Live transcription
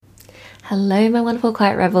Hello, my wonderful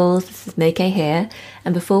quiet rebels. This is May here.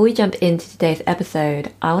 And before we jump into today's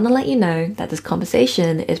episode, I want to let you know that this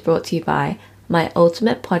conversation is brought to you by my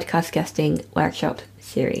Ultimate Podcast Guesting Workshop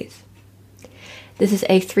series. This is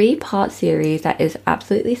a 3-part series that is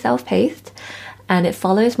absolutely self-paced, and it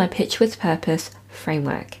follows my Pitch with Purpose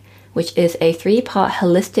framework, which is a 3-part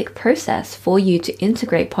holistic process for you to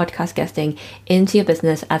integrate podcast guesting into your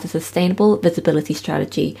business as a sustainable visibility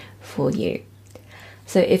strategy for you.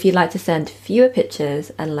 So if you'd like to send fewer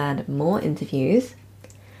pitches and land more interviews,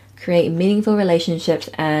 create meaningful relationships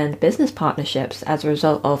and business partnerships as a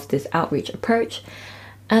result of this outreach approach,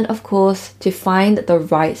 and of course, to find the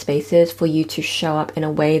right spaces for you to show up in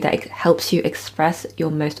a way that helps you express your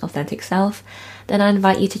most authentic self, then I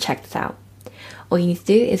invite you to check this out. All you need to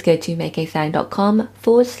do is go to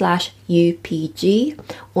makeasang.com/UPG,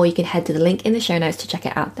 or you can head to the link in the show notes to check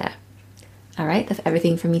it out there. Alright, that's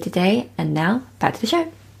everything from me today, and now back to the show.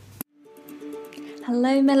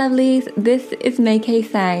 Hello, my lovelies. This is May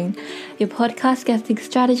Sang, your podcast guesting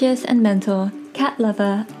strategist and mentor, cat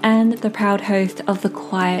lover, and the proud host of the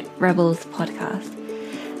Quiet Rebels podcast.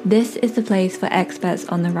 This is the place for experts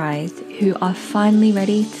on the rise who are finally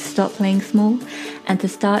ready to stop playing small and to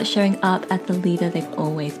start showing up as the leader they've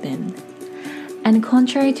always been. And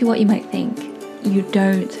contrary to what you might think, you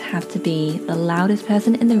don't have to be the loudest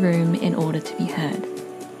person in the room in order to be heard.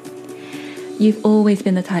 You've always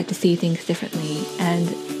been the type to see things differently, and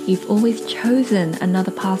you've always chosen another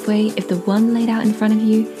pathway if the one laid out in front of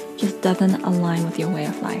you just doesn't align with your way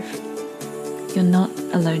of life. You're not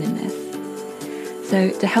alone in this. So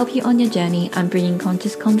to help you on your journey, I'm bringing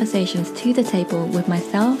conscious conversations to the table with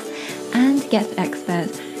myself and guest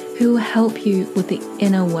experts who will help you with the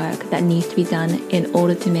inner work that needs to be done in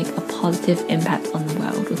order to make a positive impact on the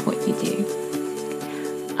world with what you do.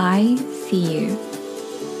 I see you.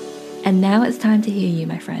 And now it's time to hear you,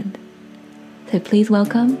 my friend. So please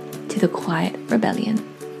welcome to the Quiet Rebellion.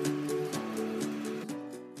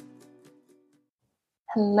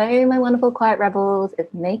 Hello, my wonderful quiet rebels.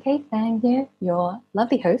 It's May Sang here, your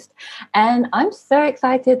lovely host. And I'm so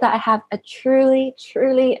excited that I have a truly,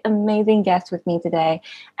 truly amazing guest with me today.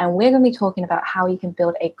 And we're going to be talking about how you can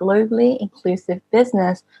build a globally inclusive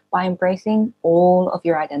business by embracing all of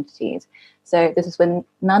your identities. So this is with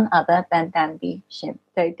none other than Danbee Shin.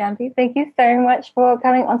 So Danbee, thank you so much for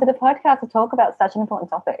coming onto the podcast to talk about such an important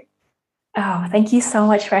topic. Oh, thank you so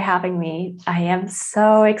much for having me. I am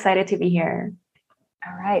so excited to be here.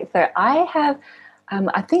 All right. So I have,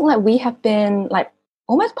 I think we have been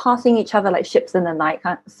almost passing each other like ships in the night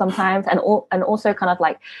sometimes, and also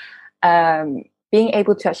being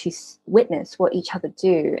able to actually witness what each other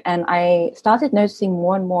do. And I started noticing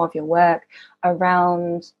more and more of your work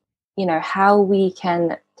around, how we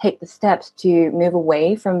can take the steps to move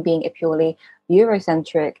away from being a purely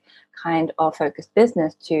Eurocentric kind of focused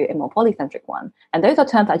business to a more polycentric one. And those are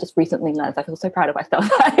terms I just recently learned. So I feel so proud of myself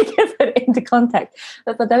that I can put it into context.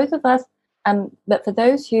 But for those of us, but for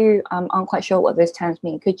those who aren't quite sure what those terms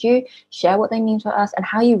mean, could you share what they mean to us and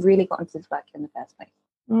how you really got into this work in the first place?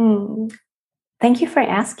 Thank you for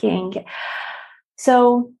asking.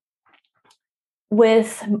 So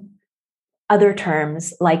with other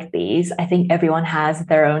terms like these, I think everyone has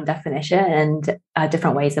their own definition and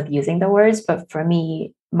different ways of using the words. But for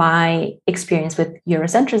me, my experience with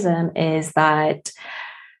Eurocentrism is that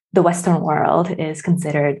the Western world is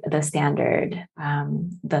considered the standard,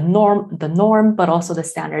 the norm, but also the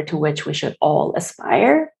standard to which we should all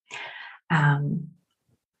aspire.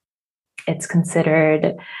 It's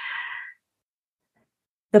considered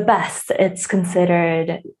the best. It's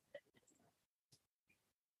considered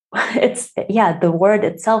the word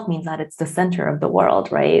itself means that it's the center of the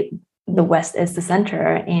world, right? The West is the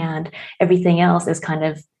center and everything else is kind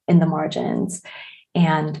of in the margins.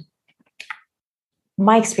 And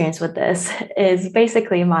my experience with this is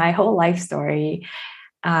basically my whole life story.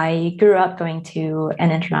 I grew up going to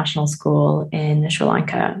an international school in Sri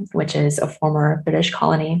Lanka, which is a former British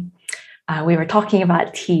colony. We were talking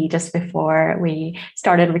about tea just before we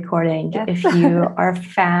started recording. Yes. If you are a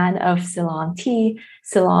fan of Ceylon tea,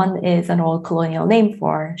 Ceylon is an old colonial name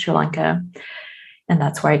for Sri Lanka, and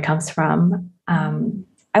that's where it comes from.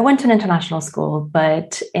 I went to an international school,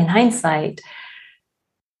 but in hindsight,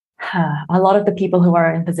 a lot of the people who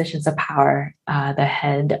are in positions of power, the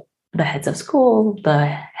heads of school, the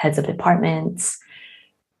heads of departments,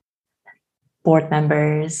 board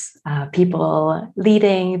members, people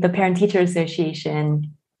leading the Parent-Teacher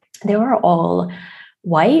Association, they were all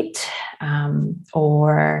white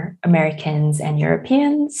or Americans and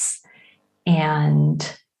Europeans. And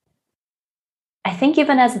I think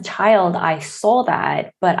even as a child, I saw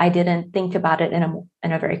that, but I didn't think about it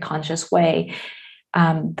in a very conscious way.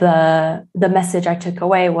 The message I took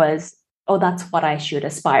away was, oh, that's what I should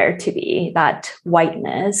aspire to be, that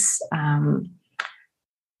whiteness.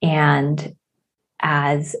 And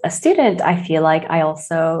as a student, I feel like I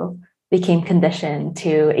also became conditioned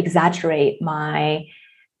to exaggerate my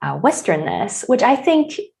Westernness, which I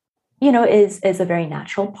think, is a very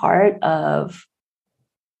natural part of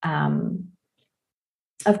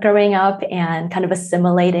growing up and kind of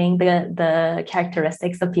assimilating the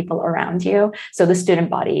characteristics of people around you. So the student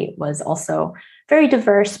body was also very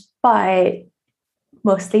diverse, but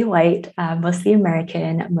mostly white, mostly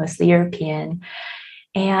American, mostly European.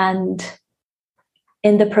 And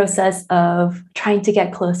in the process of trying to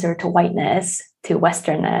get closer to whiteness, to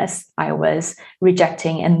Westernness, I was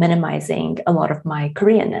rejecting and minimizing a lot of my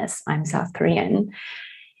Koreanness. I'm South Korean.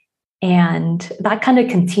 And that kind of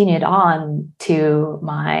continued on to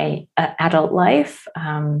my adult life.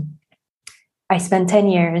 I spent 10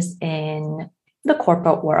 years in the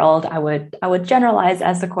corporate world. I would generalize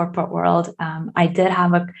as the corporate world. I did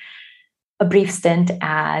have a brief stint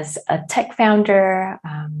as a tech founder.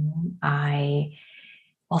 I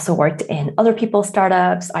also worked in other people's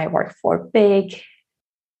startups. I worked for big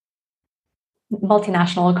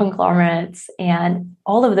multinational conglomerates, and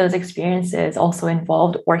all of those experiences also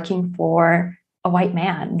involved working for a white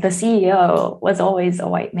man. The CEO was always a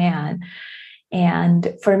white man.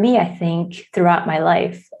 And for me, I think throughout my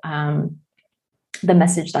life, the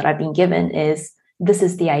message that I've been given is this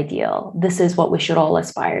is the ideal. This is what we should all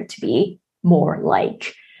aspire to be more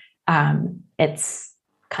like. It's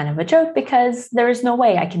kind of a joke because there is no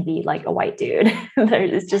way I can be like a white dude.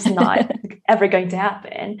 It's just not ever going to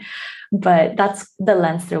happen. But that's the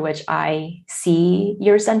lens through which I see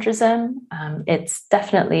Eurocentrism. It's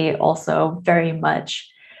definitely also very much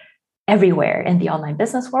everywhere in the online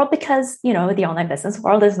business world because, the online business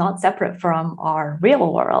world is not separate from our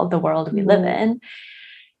real world, the world we live in.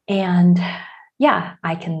 And yeah,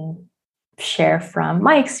 I can share from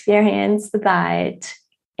my experience that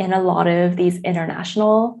in a lot of these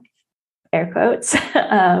international, air quotes,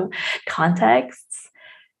 contexts,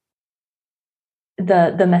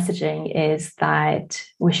 the messaging is that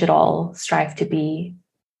we should all strive to be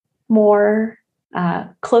more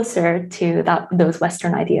closer to those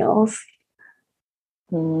Western ideals.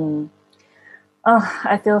 Oh,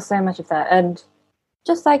 I feel so much of that. And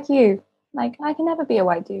just like you, like I can never be a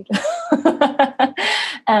white dude. But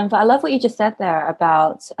I love what you just said there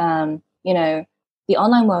about, the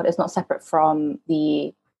online world is not separate from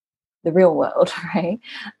the real world, right?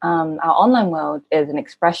 Our online world is an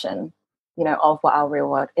expression, of what our real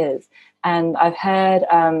world is. And I've heard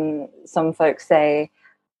some folks say,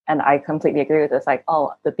 and I completely agree with this, like,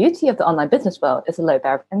 oh, the beauty of the online business world is a low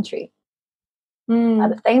barrier of entry. At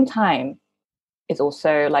the same time, it's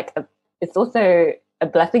also a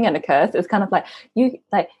blessing and a curse. It's kind of like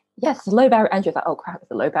yes, low barrier entry. It's like, oh crap, it's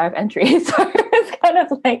a low barrier of entry. So it's kind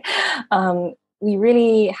of like we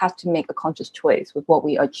really have to make a conscious choice with what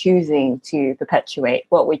we are choosing to perpetuate,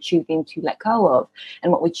 what we're choosing to let go of,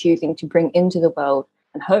 and what we're choosing to bring into the world.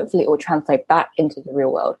 And hopefully it will translate back into the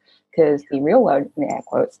real world, because the real world, in air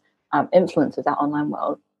quotes, influences our online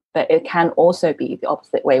world, but it can also be the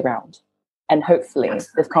opposite way around. And hopefully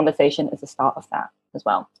this conversation is the start of that as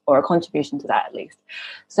well, or a contribution to that at least.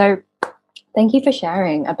 So thank you for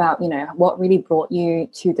sharing about, what really brought you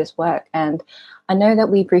to this work. And I know that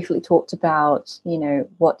we briefly talked about,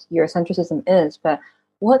 what Eurocentrism is, but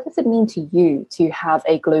what does it mean to you to have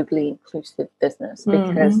a globally inclusive business?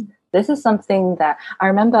 Because this is something that I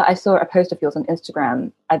remember I saw a post of yours on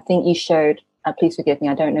Instagram. I think you showed, please forgive me,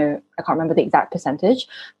 I don't know, I can't remember the exact percentage,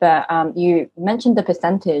 but you mentioned the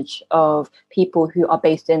percentage of people who are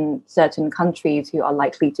based in certain countries who are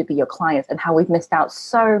likely to be your clients, and how we've missed out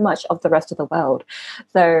so much of the rest of the world.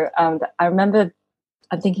 So I remember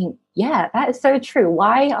I'm thinking, yeah, that is so true.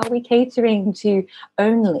 Why are we catering to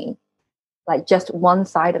only like just one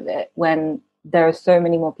side of it when there are so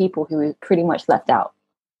many more people who are pretty much left out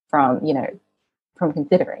from, from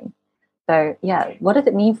considering? So yeah, what does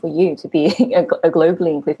it mean for you to be a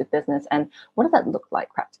globally inclusive business, and what does that look like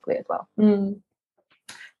practically as well?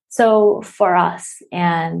 So for us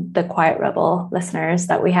and the Quiet Rebel listeners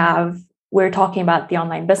that we have, we're talking about the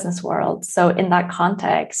online business world. So in that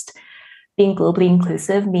context, being globally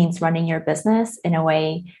inclusive means running your business in a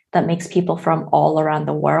way that makes people from all around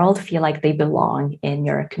the world feel like they belong in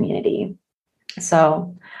your community.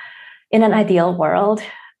 So in an ideal world,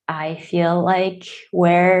 I feel like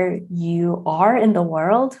where you are in the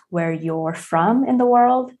world, where you're from in the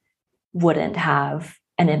world, wouldn't have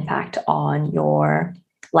an impact on your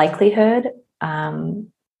likelihood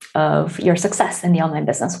of your success in the online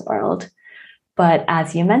business world. But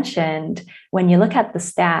as you mentioned, when you look at the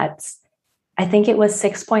stats, I think it was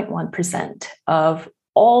 6.1% of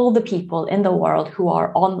all the people in the world who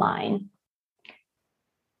are online,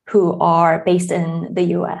 who are based in the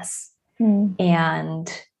US.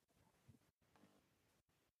 And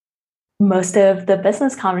most of the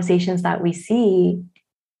business conversations that we see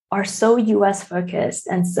are so US focused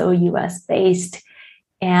and so US based.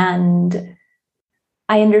 And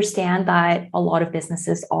I understand that a lot of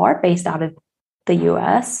businesses are based out of the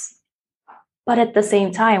US. But at the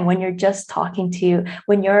same time, when you're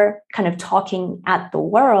kind of talking at the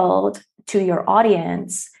world to your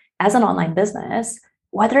audience as an online business,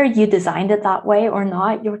 whether you designed it that way or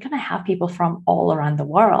not, you're going to have people from all around the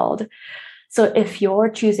world. So if you're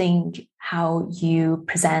choosing how you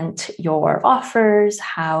present your offers,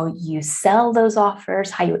 how you sell those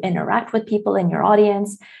offers, how you interact with people in your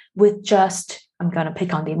audience with just, I'm going to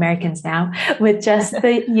pick on the Americans now, with just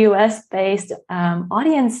the US-based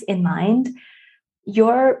audience in mind,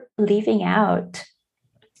 you're leaving out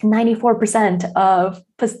 94% of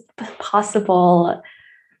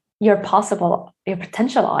your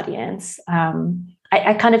potential audience.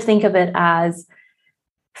 I kind of think of it as,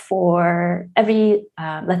 for every,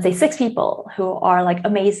 let's say 6 people who are like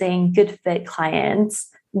amazing, good fit clients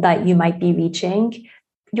that you might be reaching,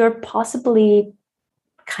 you're possibly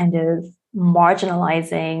kind of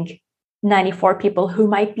marginalizing 94 people who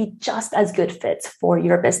might be just as good fits for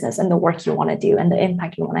your business and the work you want to do and the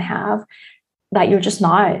impact you want to have, that you're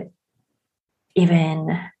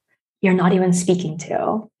not even speaking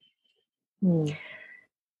to.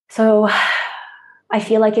 So I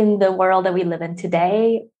feel like in the world that we live in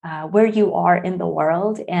today, where you are in the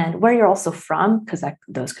world and where you're also from, because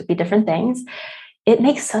those could be different things, it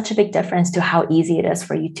makes such a big difference to how easy it is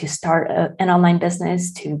for you to start an online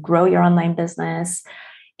business, to grow your online business.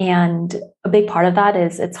 And a big part of that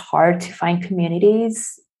is it's hard to find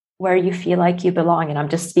communities where you feel like you belong. And I'm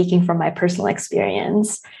just speaking from my personal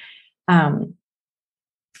experience.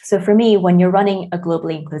 So for me, when you're running a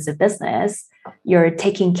globally inclusive business, you're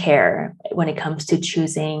taking care when it comes to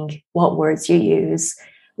choosing what words you use,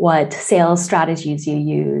 what sales strategies you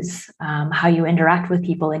use, how you interact with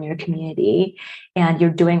people in your community. And you're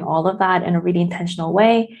doing all of that in a really intentional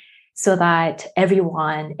way so that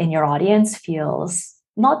everyone in your audience feels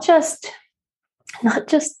not just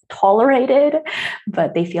tolerated,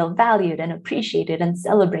 but they feel valued and appreciated and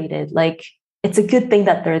celebrated. Like it's a good thing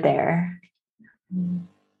that they're there.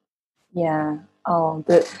 Yeah. Oh,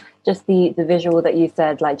 the visual that you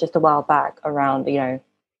said, like just a while back around,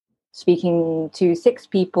 speaking to 6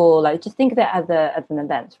 people, like just think of it as an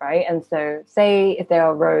event, right? And so say if there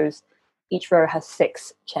are rows, each row has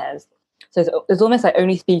 6 chairs. So it's almost like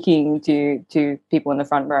only speaking to people in the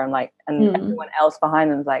front row, and everyone else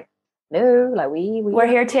behind them is like, no, like we're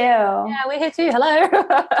here too. Yeah, we're here too. Hello.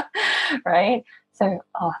 Right. So,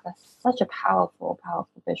 that's such a powerful,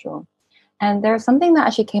 powerful visual. And there's something that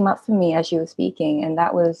actually came up for me as you were speaking, and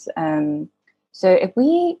that was, so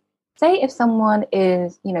if someone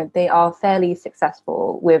is, they are fairly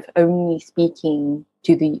successful with only speaking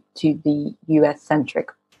to the US centric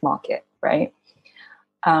market, right?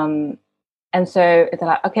 And so they're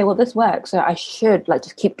like, okay, well, this works, so I should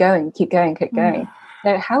just keep going.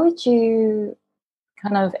 So how would you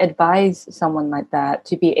kind of advise someone like that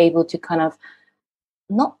to be able to kind of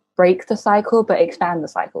not break the cycle, but expand the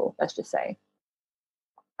cycle, let's just say,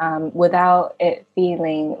 without it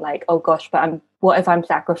feeling like, oh gosh, but what if I'm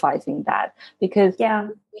sacrificing that? Because we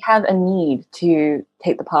have a need to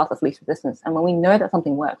take the path of least resistance. And when we know that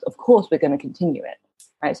something works, of course, we're going to continue it,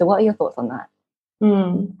 right? So what are your thoughts on that?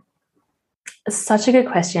 Such a good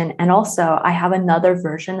question. And also, I have another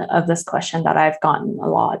version of this question that I've gotten a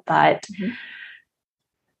lot that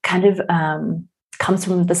kind of comes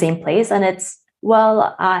from the same place. And it's,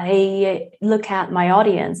 well, I look at my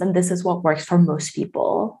audience and this is what works for most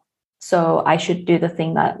people. So I should do the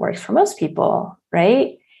thing that works for most people,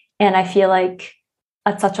 right? And I feel like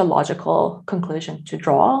that's such a logical conclusion to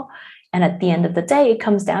draw. And at the end of the day, it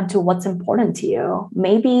comes down to what's important to you.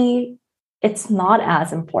 Maybe it's not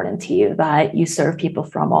as important to you that you serve people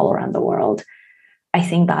from all around the world. I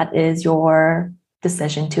think that is your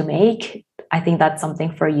decision to make. I think that's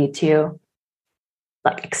something for you to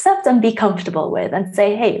accept and be comfortable with and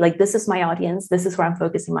say, hey, this is my audience. This is where I'm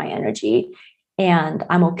focusing my energy. And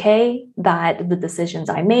I'm okay that the decisions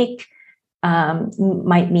I make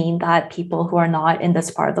might mean that people who are not in this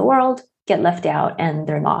part of the world get left out and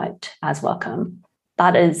they're not as welcome.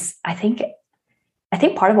 That is, I think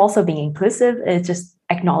part of also being inclusive is just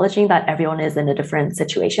acknowledging that everyone is in a different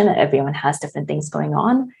situation and everyone has different things going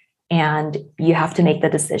on. and you have to make the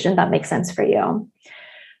decision that makes sense for you.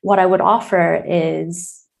 What I would offer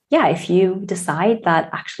is, yeah, if you decide that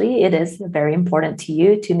actually it is very important to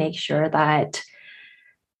you to make sure that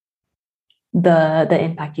the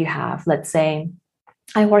impact you have, let's say,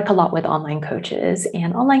 I work a lot with online coaches,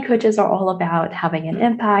 and online coaches are all about having an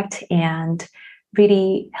impact and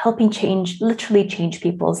really helping literally change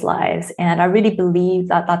people's lives. And I really believe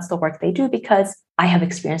that that's the work they do because I have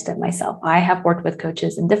experienced it myself. I have worked with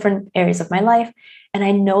coaches in different areas of my life, and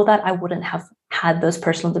I know that I wouldn't have had those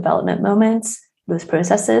personal development moments, those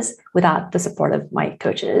processes, without the support of my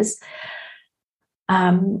coaches.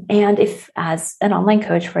 And if, as an online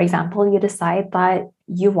coach, for example, you decide that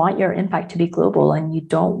you want your impact to be global and you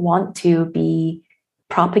don't want to be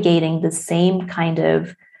propagating the same kind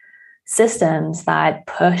of systems that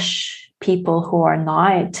push people who are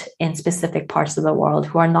not in specific parts of the world,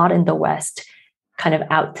 who are not in the West, kind of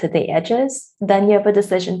out to the edges, then you have a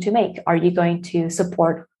decision to make. Are you going to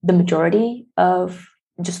support the majority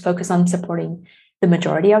just focus on supporting the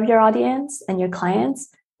majority of your audience and your clients?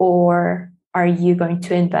 Or are you going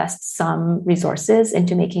to invest some resources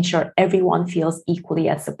into making sure everyone feels equally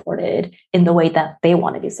as supported in the way that they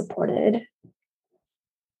want to be supported?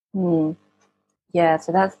 Yeah,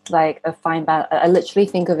 so that's like a fine balance. I literally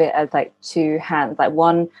think of it as like two hands. Like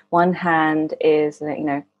one hand is,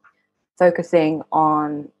 focusing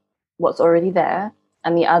on what's already there,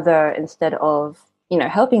 and the other, instead of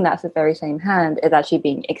helping that very same hand, is actually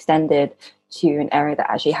being extended to an area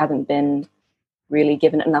that actually hasn't been really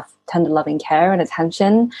given enough tender loving care and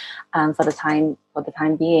attention for the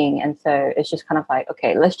time being. And so it's just kind of like,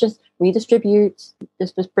 okay, let's just redistribute,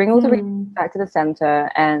 just bring all the resources back to the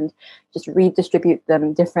center and just redistribute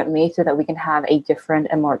them differently so that we can have a different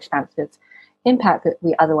and more expansive impact that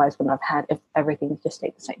we otherwise wouldn't have had if everything just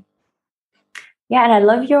stayed the same. Yeah, and I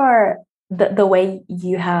love the way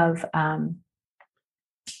you have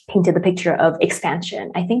painted the picture of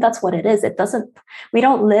expansion. I think that's what it is. We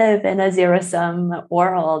don't live in a zero-sum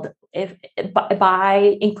world. If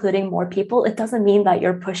by including more people, it doesn't mean that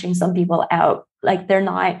you're pushing some people out. Like, they're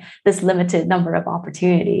not this limited number of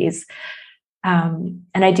opportunities. And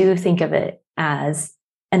I do think of it as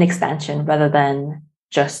an expansion rather than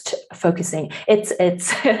just focusing.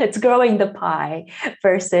 It's growing the pie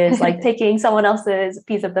versus like taking someone else's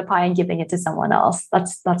piece of the pie and giving it to someone else.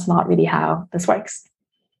 That's not really how this works.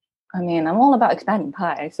 I mean, I'm all about expanding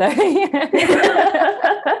pie. So I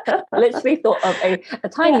literally thought of a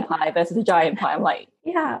tiny pie versus a giant pie. I'm like,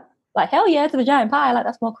 hell yeah to the giant pie. Like,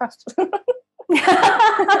 that's more crust. I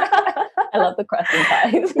love the crust in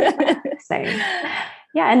pies. Same.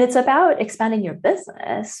 Yeah, and it's about expanding your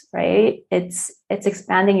business, right? It's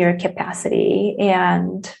expanding your capacity.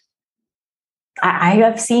 And I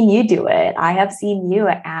have seen you do it. I have seen you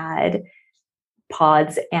add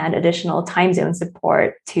pods and additional time zone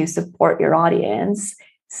support to support your audience.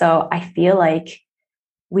 So I feel like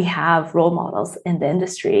we have role models in the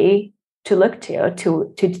industry to look to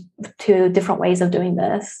different ways of doing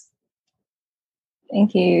this.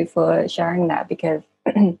 Thank you for sharing that, because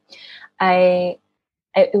I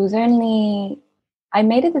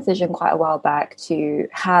made a decision quite a while back to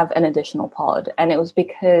have an additional pod, and it was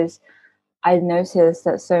because I noticed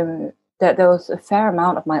that there was a fair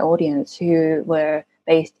amount of my audience who were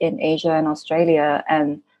based in Asia and Australia,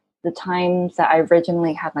 and the times that I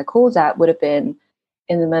originally had my calls at would have been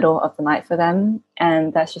in the middle of the night for them,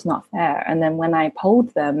 and that's just not fair. And then when I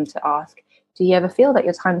polled them to ask, do you ever feel that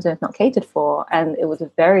your time zone is not catered for? And it was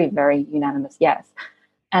a very, very unanimous yes.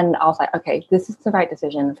 And I was like, okay, this is the right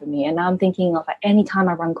decision for me. And now I'm thinking of like, anytime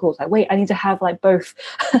I run calls, like, wait, I need to have like both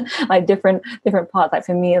like different parts. Like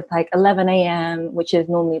for me, it's like 11 a.m., which is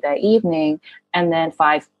normally their evening, and then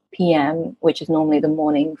 5 p.m., which is normally the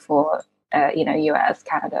morning for, US,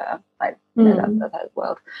 Canada, like, that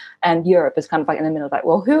world. And Europe is kind of like in the middle, like,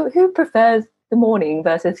 well, who prefers the morning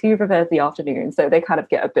versus who prefers the afternoon? So they kind of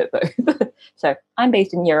get a bit both. So I'm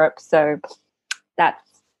based in Europe, so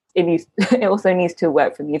it also needs to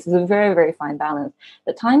work for me. It's a very, very fine balance.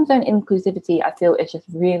 The time zone inclusivity, I feel, is just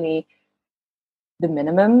really the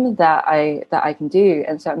minimum that I can do.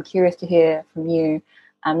 And so I'm curious to hear from you,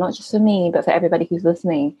 not just for me, but for everybody who's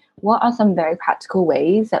listening, what are some very practical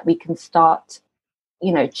ways that we can start,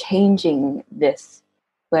 changing this,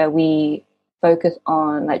 where we focus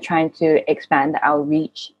on like trying to expand our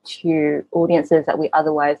reach to audiences that we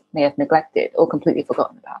otherwise may have neglected or completely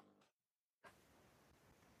forgotten about?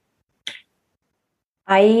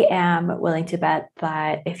 I am willing to bet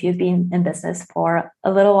that if you've been in business for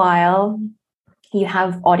a little while, you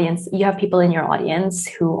have people in your audience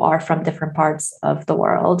who are from different parts of the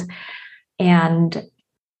world. And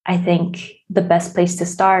I think the best place to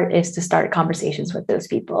start is to start conversations with those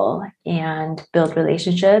people and build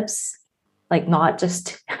relationships. Like not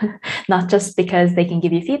just not just because they can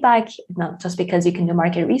give you feedback, not just because you can do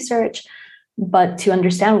market research, but to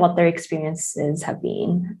understand what their experiences have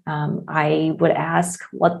been. I would ask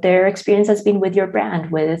what their experience has been with your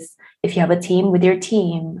brand, with if you have a team, with your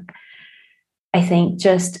team. I think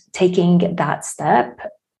just taking that step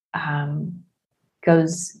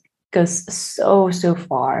goes so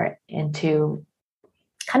far into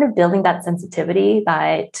kind of building that sensitivity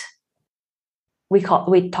that we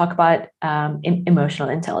talk about emotional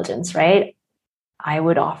intelligence, right? I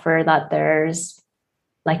would offer that there's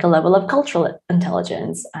like a level of cultural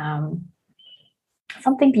intelligence,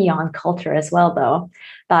 something beyond culture as well, though,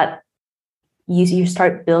 that you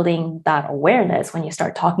start building that awareness when you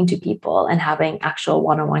start talking to people and having actual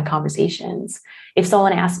one-on-one conversations. If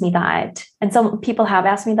someone asks me that, and some people have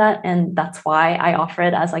asked me that, and that's why I offer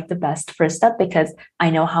it as like the best first step, because I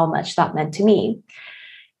know how much that meant to me.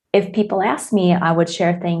 If people ask me, I would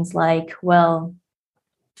share things like, well,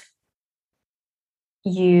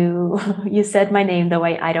 you said my name the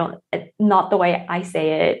way not the way I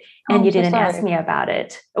say it, and you didn't ask me about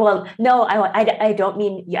it. Well, no, I don't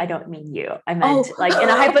mean you. I meant like in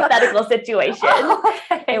a hypothetical situation.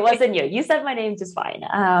 It wasn't you. You said my name just fine.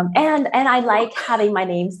 And I like having my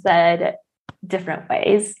name said different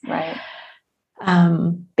ways, right?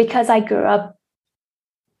 Because I grew up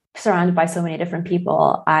surrounded by so many different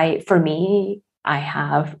people. I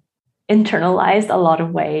have internalized a lot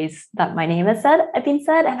of ways that my name has been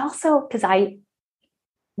said, and also because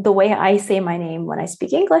the way I say my name when I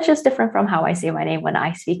speak English is different from how I say my name when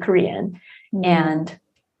I speak Korean. And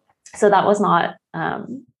so that was not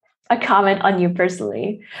a comment on you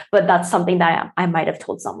personally, but that's something that I might have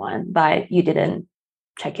told someone, that you didn't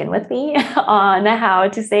check in with me on how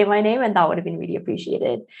to say my name, and that would have been really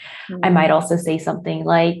appreciated. I might also say something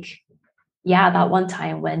like, yeah, that one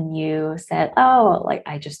time when you said, oh, like,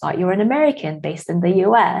 I just thought you were an American based in the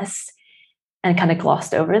US, and kind of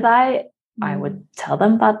glossed over that, I would tell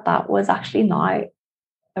them that that was actually not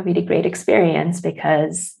a really great experience,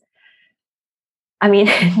 because I mean,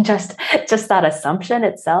 just that assumption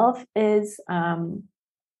itself is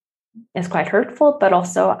quite hurtful. But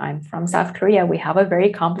also, I'm from South Korea. We have a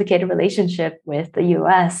very complicated relationship with the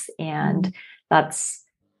US, and that's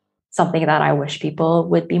something that I wish people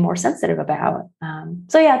would be more sensitive about.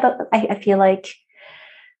 So yeah, I feel like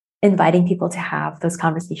inviting people to have those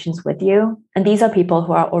conversations with you. And these are people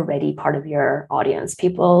who are already part of your audience,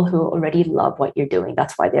 people who already love what you're doing.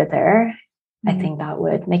 That's why they're there. I think that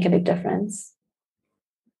would make a big difference.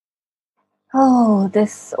 Oh,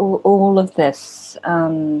 all of this.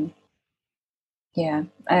 Yeah,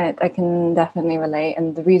 I can definitely relate.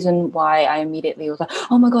 And the reason why I immediately was like,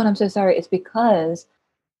 oh my God, I'm so sorry, is because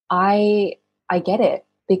I get it,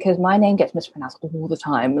 because my name gets mispronounced all the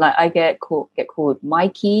time. Like I get called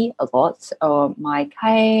Mikey a lot, or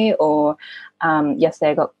Mikey, or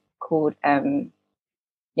yesterday I got called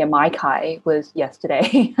my Kai was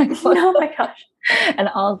yesterday. Oh my gosh. And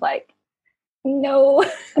I was like, no.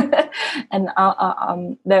 And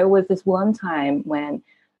there was this one time when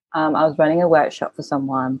I was running a workshop for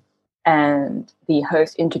someone, and the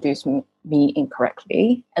host introduced me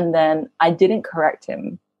incorrectly, and then I didn't correct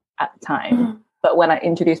him at the time. But when I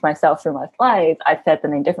introduced myself through my slides, I said the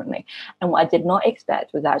name differently. And what I did not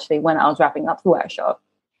expect was actually when I was wrapping up the workshop,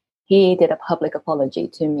 he did a public apology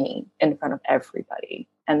to me in front of everybody.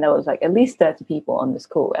 And there was like at least 30 people on this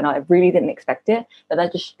call. And I really didn't expect it. But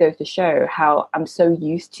that just goes to show how I'm so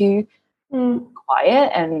used to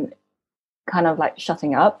quiet and kind of like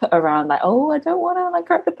shutting up around like, oh, I don't want to like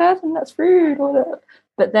correct the person, that's rude.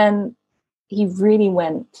 But then he really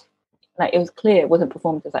went, like, it was clear it wasn't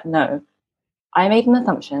performance. It's like, no, I made an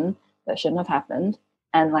assumption that shouldn't have happened.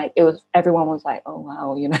 And like, everyone was like, oh,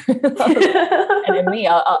 wow, you know. And in me,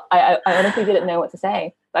 I honestly didn't know what to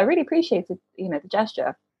say. But I really appreciated, the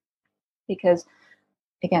gesture, because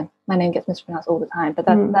again, my name gets mispronounced all the time. But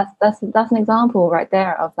that's an example right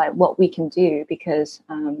there of like what we can do, because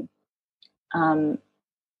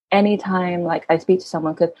anytime like I speak to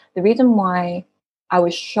someone, because the reason why I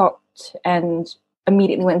was shocked and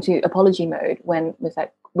immediately went into apology mode when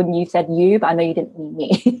you said you, but I know you didn't mean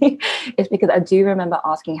me, it's because I do remember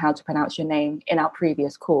asking how to pronounce your name in our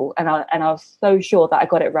previous call, and I was so sure that I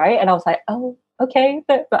got it right, and I was like, oh, okay,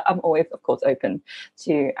 but I'm always, of course, open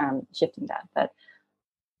to shifting that. But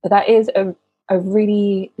that is a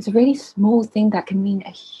really small thing that can mean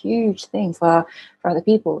a huge thing for other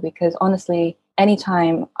people, because honestly,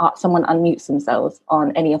 anytime someone unmutes themselves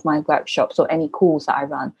on any of my workshops or any calls that I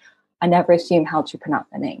run, I never assume how to pronounce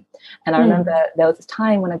their name. And I remember there was this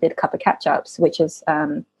time when I did a couple of catch-ups, which is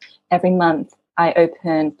every month I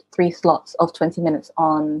opened 3 slots of 20 minutes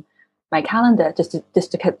on my calendar just to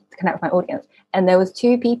connect with my audience. And there was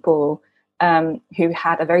 2 people who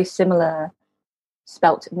had a very similar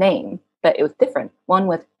spelt name, but it was different. One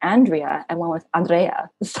was Andrea and one was Andrea.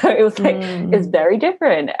 So it was like, it's very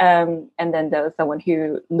different. And then there was someone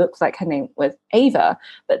who looks like her name was Ava,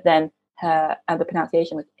 but then the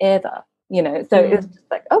pronunciation was Eva, so it's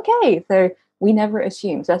just like, okay, so we never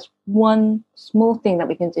assume. So that's one small thing that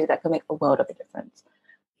we can do that can make a world of a difference.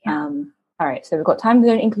 All right, so we've got time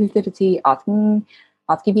zone inclusivity, asking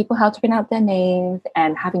people how to pronounce their names,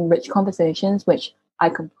 and having rich conversations, which I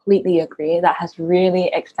completely agree. That has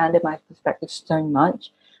really expanded my perspective so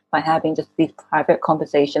much by having just these private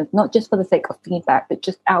conversations, not just for the sake of feedback, but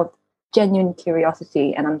just out of genuine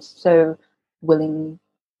curiosity. And I'm so willing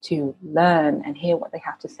to learn and hear what they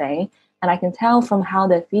have to say. And I can tell from how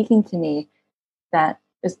they're speaking to me that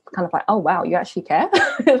it's kind of like, oh, wow, you actually care?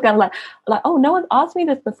 It's kind of like, oh, no one's asked me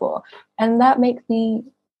this before. And that makes me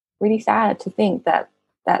really sad to think that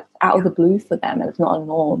that's out of the blue for them and it's not a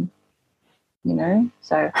norm,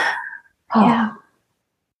 So, yeah.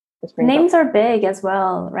 Names are big as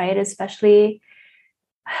well, right? Especially,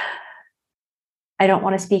 I don't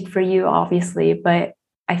want to speak for you, obviously, but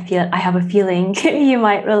I have a feeling you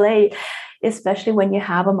might relate, especially when you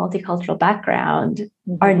have a multicultural background.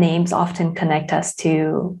 Our names often connect us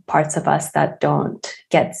to parts of us that don't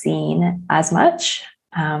get seen as much.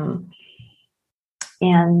 And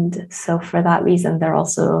so for that reason, they're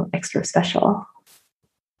also extra special.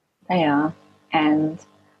 They are. And,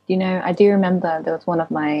 I do remember there was one of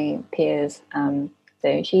my peers.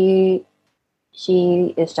 So she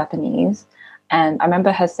is Japanese. And I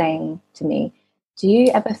remember her saying to me, do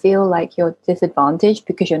you ever feel like you're disadvantaged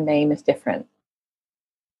because your name is different?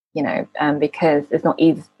 Because it's not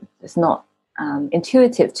easy, it's not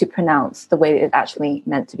intuitive to pronounce the way it's actually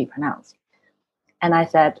meant to be pronounced. And I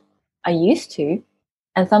said, I used to,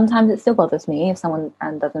 and sometimes it still bothers me if someone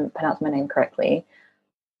doesn't pronounce my name correctly.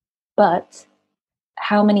 But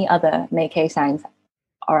how many other Meikei Sangs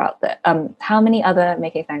are out there? How many other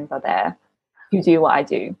Meikei Sangs are there who do what I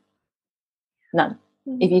do? None.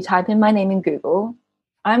 If you type in my name in Google,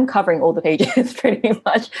 I'm covering all the pages pretty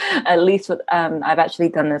much. At least with I've actually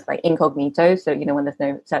done this like incognito, so when there's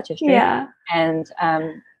no search history. Yeah. And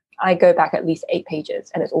I go back at least 8 pages,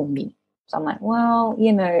 and it's all me. So I'm like, well,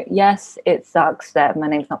 yes, it sucks that my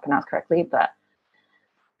name's not pronounced correctly, but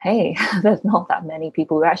hey, there's not that many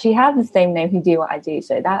people who actually have the same name who do what I do.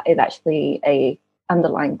 So that is actually a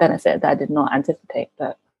underlying benefit that I did not anticipate,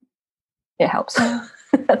 but it helps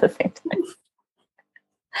at the same time.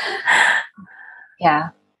 Yeah,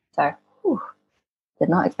 so did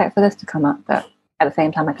not expect for this to come up, but at the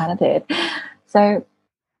same time I kind of did. So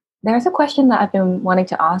there's a question that I've been wanting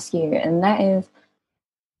to ask you, and that is,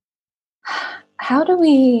 how do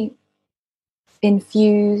we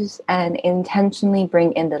infuse and intentionally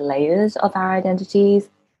bring in the layers of our identities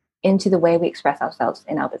into the way we express ourselves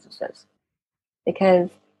in our businesses? Because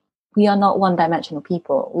we are not one-dimensional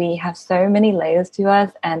people. We have so many layers to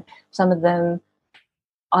us, and some of them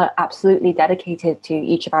are absolutely dedicated to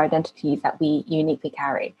each of our identities that we uniquely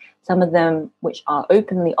carry. Some of them which are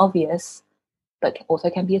openly obvious, but also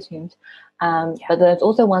can be assumed. But there's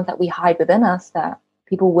also ones that we hide within us that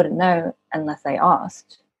people wouldn't know unless they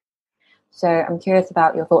asked. So I'm curious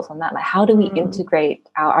about your thoughts on that. Like, how do we integrate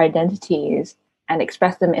our identities and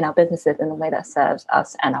express them in our businesses in a way that serves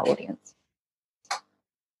us and our audience?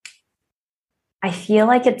 I feel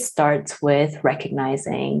like it starts with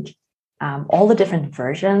recognizing all the different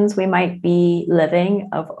versions we might be living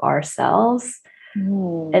of ourselves.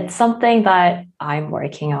 It's something that I'm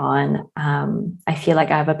working on. I feel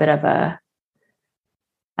like I have a bit of a...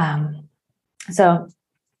 So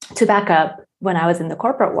to back up, when I was in the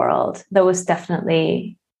corporate world, there was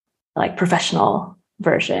definitely like the professional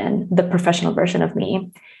version of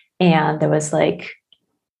me. And there was like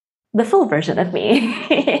the full version of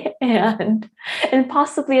me and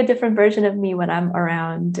possibly a different version of me when I'm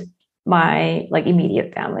around my like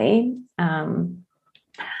immediate family.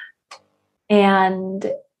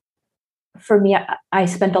 And for me, I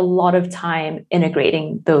spent a lot of time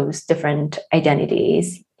integrating those different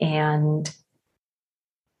identities, and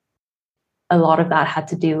a lot of that had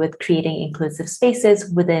to do with creating inclusive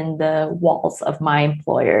spaces within the walls of my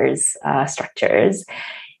employer's structures.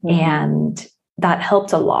 And that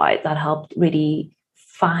helped a lot. That helped really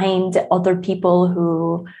find other people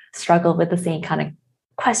who struggle with the same kind of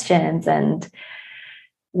questions and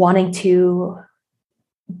wanting to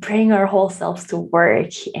bring our whole selves to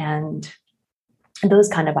work and those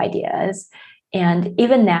kind of ideas. And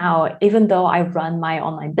even now, even though I run my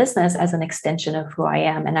online business as an extension of who I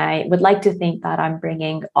am, and I would like to think that I'm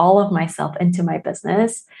bringing all of myself into my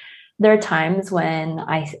business, there are times when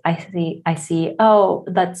I see, oh,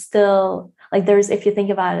 that's still like if you think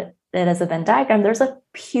about it as a Venn diagram, there's a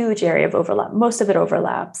huge area of overlap. Most of it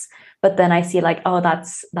overlaps. But then I see like, oh,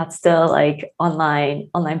 that's still like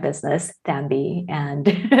online business, Danbee. And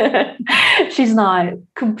she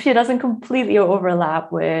doesn't completely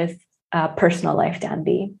overlap with personal life,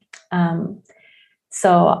 Danbee.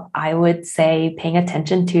 So I would say paying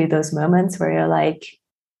attention to those moments where you're like,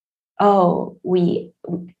 oh,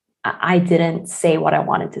 I didn't say what I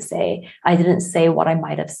wanted to say. I didn't say what I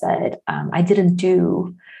might have said. I didn't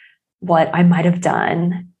do what I might have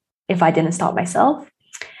done if I didn't stop myself.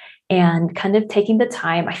 And kind of taking the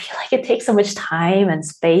time, I feel like it takes so much time and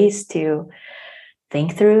space to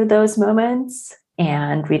think through those moments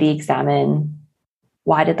and really examine,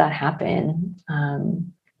 why did that happen?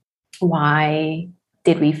 Why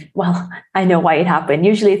did well, I know why it happened.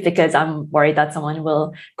 Usually it's because I'm worried that someone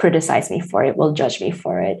will criticize me for it, will judge me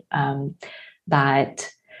for it, that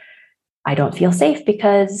I don't feel safe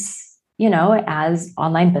because, as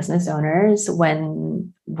online business owners,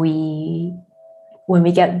 when we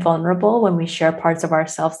get vulnerable, when we share parts of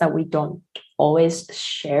ourselves that we don't always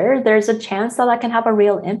share, there's a chance that can have a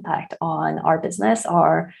real impact on our business,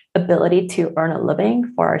 our ability to earn a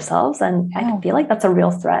living for ourselves. And I feel like that's a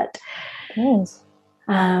real threat. Yes.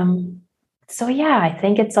 So yeah, I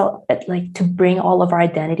think it's like to bring all of our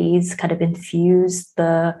identities, kind of infuse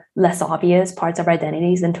the less obvious parts of our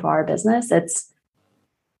identities into our business. It's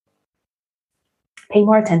paying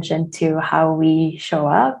more attention to how we show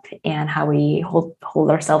up and how we hold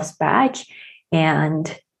ourselves back,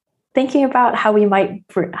 and thinking about how we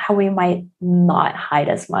might not hide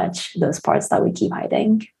as much those parts that we keep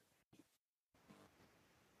hiding.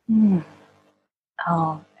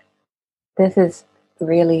 Oh, this is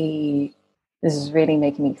really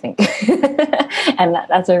making me think. And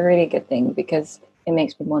that's a really good thing, because it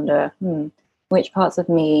makes me wonder, which parts of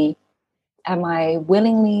me am I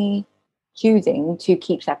willingly choosing to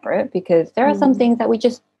keep separate? Because there are some things that we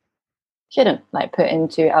just shouldn't put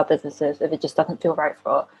into our businesses if it just doesn't feel right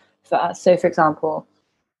for us. So for example,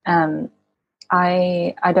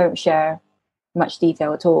 I don't share much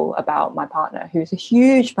detail at all about my partner, who's a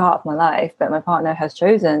huge part of my life, but my partner has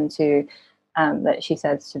chosen to that she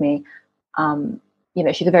says to me,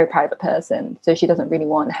 she's a very private person, so she doesn't really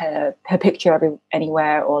want her picture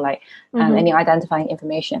anywhere, or any identifying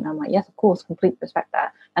information. I'm like, yes, of course, completely respect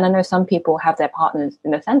that. And I know some people have their partners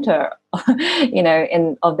in the center,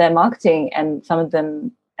 of their marketing, and some of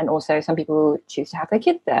them, and also some people choose to have their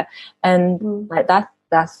kids there, and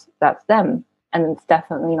that's them, and it's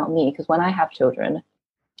definitely not me, because when I have children,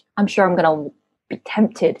 I'm sure I'm gonna be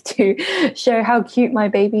tempted to share how cute my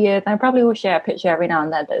baby is. I probably will share a picture every now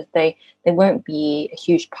and then, but they won't be a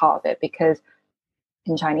huge part of it, because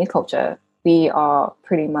in Chinese culture, we are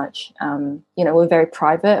pretty much, we're very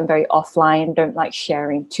private and very offline, don't like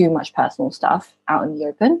sharing too much personal stuff out in the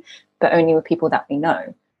open, but only with people that we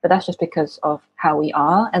know. But that's just because of how we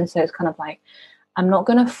are. And so it's kind of like, I'm not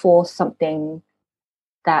going to force something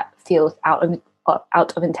that feels out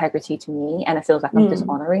of integrity to me, and it feels like I'm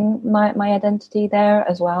dishonoring my identity there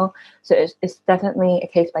as well. So it's definitely a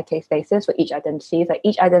case by case basis for each identity. Like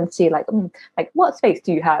each identity, like what space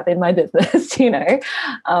do you have in my business?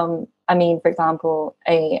 I mean, for example,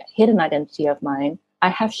 a hidden identity of mine, I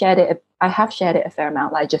have shared it a fair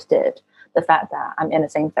amount. Like I just did the fact that I'm in a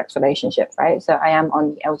same-sex relationship, right? So I am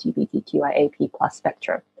on the LGBTQIAP+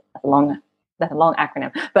 spectrum. That's a long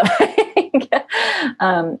acronym, but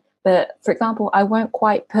but for example, I won't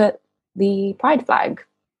quite put the pride flag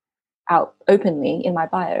out openly in my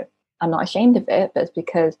bio. I'm not ashamed of it, but it's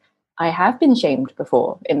because I have been shamed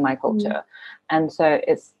before in my culture. And so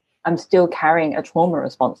I'm still carrying a trauma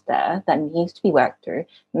response there that needs to be worked through.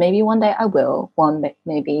 Maybe one day I will,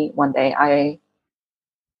 maybe one day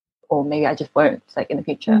or maybe I just won't, in the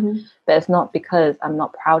future. But it's not because I'm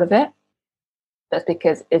not proud of it, but it's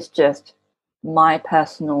because it's just my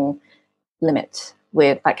personal limit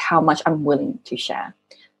with how much I'm willing to share.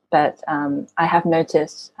 But I have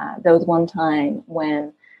noticed there was one time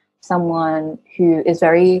when someone who is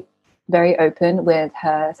very, very open with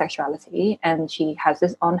her sexuality, and she has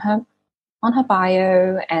this on her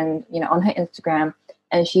bio and on her Instagram,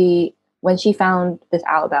 and when she found this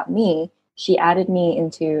out about me, she added me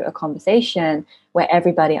into a conversation where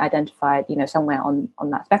everybody identified somewhere on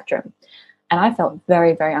that spectrum, and I felt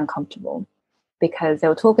very, very uncomfortable, because they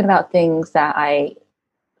were talking about things that I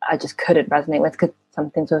just couldn't resonate with, because some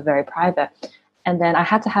things were very private. And then I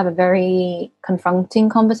had to have a very confronting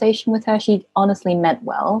conversation with her. She honestly meant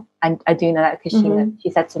well. I do know that because she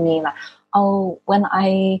said to me like, "Oh, when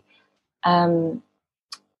I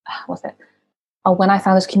what's it? Oh, when I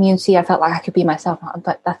found this community, I felt like I could be myself."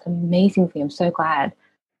 But that's amazing for you. I'm so glad.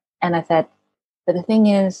 And I said, but the thing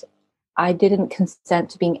is, I didn't consent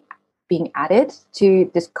to being added to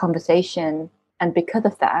this conversation, and because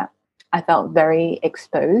of that, I felt very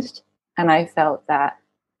exposed, and I felt that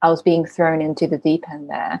I was being thrown into the deep end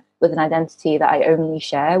there with an identity that I only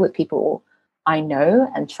share with people I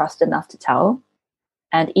know and trust enough to tell.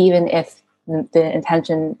 And even if the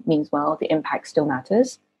intention means well, the impact still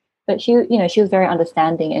matters. But she was very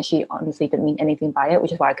understanding, and she honestly didn't mean anything by it,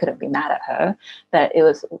 which is why I couldn't be mad at her. But it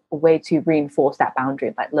was a way to reinforce that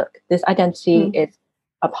boundary. Like, look, this identity is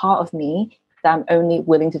a part of me that I'm only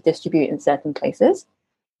willing to distribute in certain places,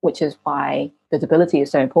 which is why visibility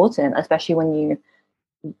is so important, especially when you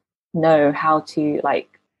know how to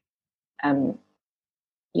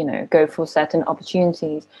go for certain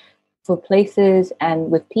opportunities, for places and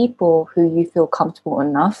with people who you feel comfortable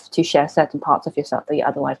enough to share certain parts of yourself that you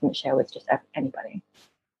otherwise wouldn't share with just anybody.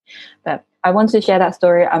 But I wanted to share that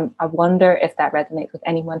story. I wonder if that resonates with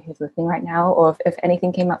anyone who's listening right now, or if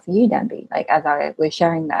anything came up for you, Danbee, like as I was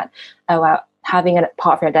sharing that about having a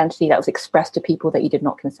part of your identity that was expressed to people that you did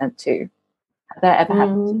not consent to. Has that ever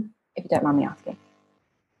happened? If you don't mind me asking.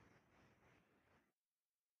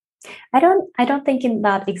 I don't think in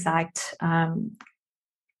that exact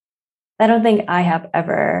I don't think I have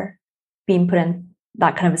ever been put in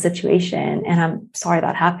that kind of a situation, and I'm sorry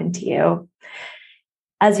that happened to you.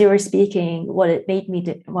 As you were speaking, what made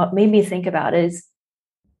me think about is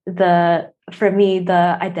for me,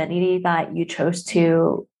 the identity that you chose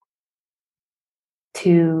to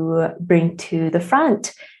bring to the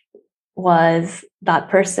front was that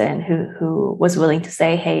person who was willing to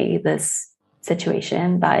say, hey, this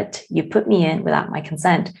situation that you put me in without my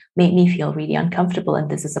consent made me feel really uncomfortable,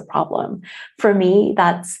 and this is a problem. For me,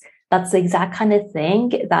 that's the exact kind of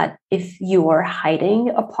thing that if you were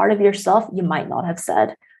hiding a part of yourself, you might not have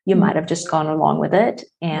said. You might have just gone along with it.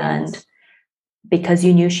 And because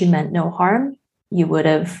you knew she meant no harm, you would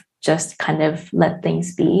have just kind of let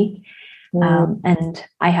things be. And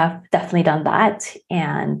I have definitely done that.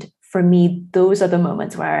 And for me, those are the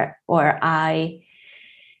moments where I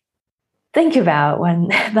think about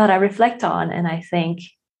that I reflect on, and I think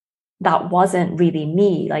that wasn't really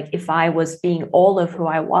me. Like, if I was being all of who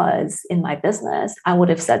I was in my business, I would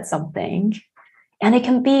have said something. And it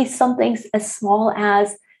can be something as small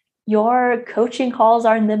as your coaching calls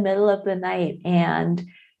are in the middle of the night and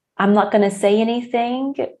I'm not going to say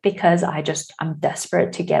anything because I'm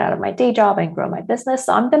desperate to get out of my day job and grow my business.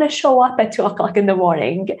 So I'm going to show up at 2:00 in the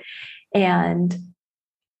morning. And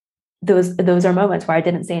those are moments where I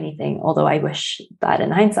didn't say anything, although I wish that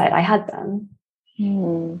in hindsight I had them.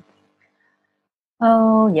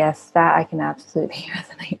 Oh, yes, that I can absolutely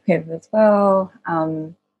resonate with as well.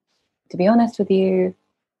 To be honest with you,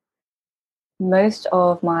 most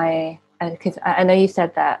of my, because I know you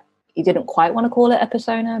said that you didn't quite want to call it a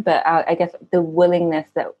persona, but I guess the willingness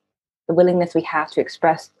we have to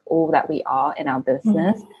express all that we are in our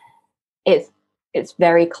business, it's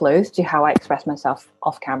very close to how I express myself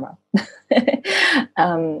off camera.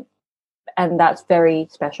 And that's very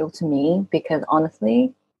special to me because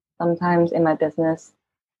honestly, sometimes in my business,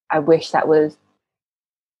 I wish I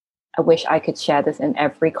could share this in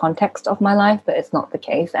every context of my life, but it's not the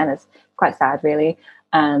case. And it's quite sad, really.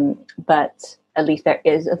 But at least there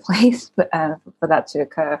is a place for that to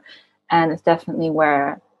occur. And it's definitely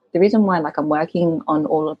where the reason why I'm working on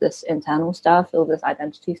all of this internal stuff, all this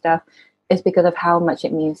identity stuff, is because of how much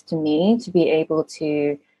it means to me to be able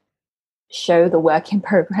to show the work in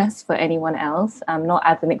progress for anyone else, not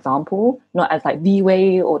as an example, not as the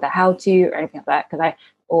way or the how to or anything like that, because I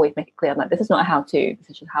always make it clear, this is not a how to, this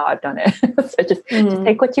is just how I've done it. So just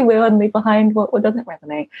take what you will and leave behind what doesn't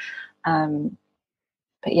resonate.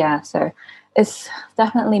 But yeah, so it's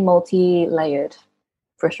definitely multi-layered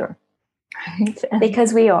for sure. Right?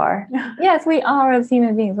 Because we are. Yes, we are as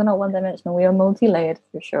human beings. We're not one-dimensional. We are multi-layered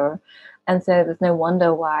for sure. And so there's no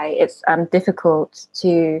wonder why it's difficult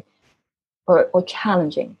to or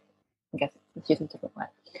challenging, I guess let's use a different word.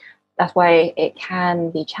 That's why it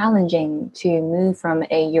can be challenging to move from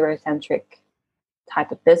a Eurocentric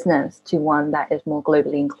type of business to one that is more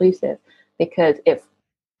globally inclusive, because it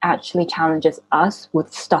actually challenges us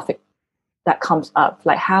with stuff that comes up.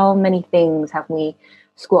 How many things have we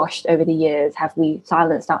squashed over the years? Have we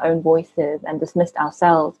silenced our own voices and dismissed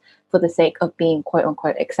ourselves for the sake of being quote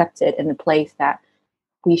unquote accepted in a place that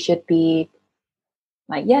we should be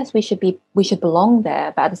yes, we should belong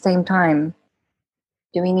there, but at the same time,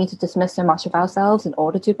 do we need to dismiss so much of ourselves in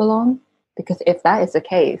order to belong? Because if that is the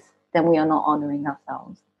case, then we are not honoring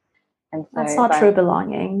ourselves. And so that's not true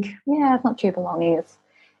belonging. Yeah, it's not true belonging.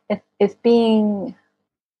 It's being.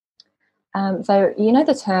 So you know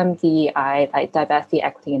the term DEI, like diversity,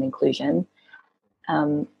 equity, and inclusion.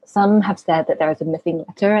 Some have said that there is a missing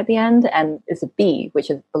letter at the end, and it's a B, which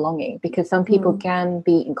is belonging, because some people can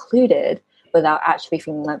be included without actually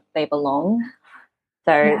feeling like they belong.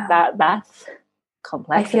 So that's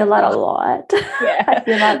complex. I feel that a lot. Yeah, I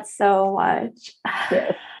feel that so much.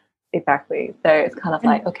 Yes, exactly. So it's kind of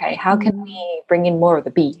like, okay, how can we bring in more of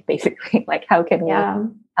the B, basically? Like, how can we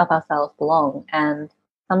help ourselves belong? And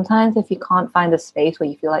sometimes if you can't find a space where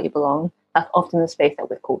you feel like you belong, that's often the space that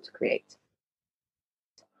we're called to create.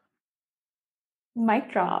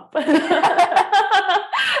 Mic drop. Like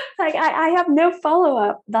I have no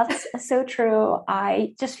follow-up. That's so true.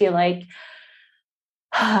 I just feel like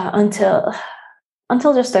until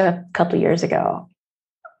just a couple of years ago,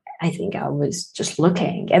 I think I was just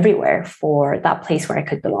looking everywhere for that place where I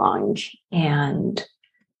could belong. And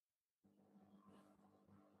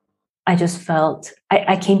I just felt,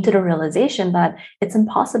 I came to the realization that it's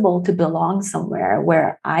impossible to belong somewhere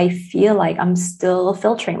where I feel like I'm still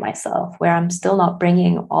filtering myself, where I'm still not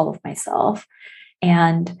bringing all of myself.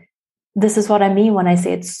 And this is what I mean when I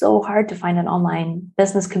say it's so hard to find an online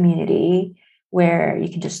business community where you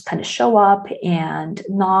can just kind of show up and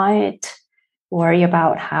not worry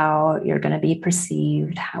about how you're going to be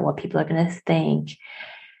perceived, what people are going to think.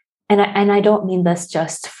 And I don't mean this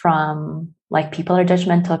just from like people are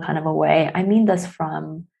judgmental kind of a way. I mean this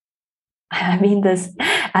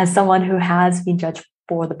as someone who has been judged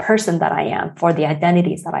for the person that I am, for the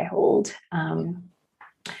identities that I hold.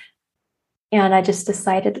 And I just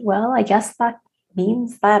decided, well, I guess that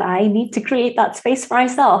means that I need to create that space for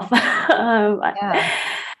myself.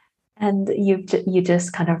 And you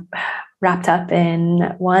just kind of wrapped up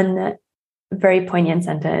in one very poignant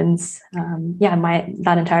sentence.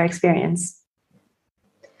 That entire experience.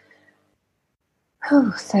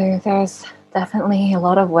 So there's definitely a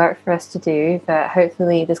lot of work for us to do, but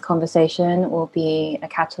hopefully this conversation will be a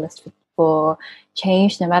catalyst for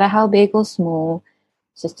change, no matter how big or small,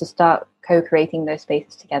 just to start co-creating those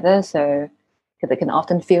spaces together. So because it can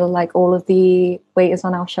often feel like all of the weight is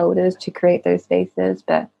on our shoulders to create those spaces,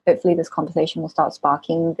 but hopefully this conversation will start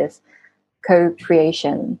sparking this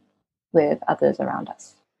co-creation with others around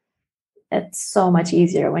us. It's so much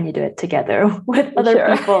easier when you do it together with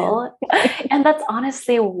other people. And that's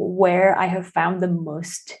honestly where I have found the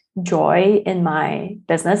most joy in my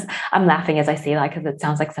business. I'm laughing as I say that because it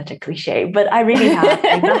sounds like such a cliche, but I really have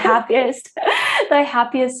like the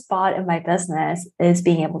happiest spot in my business is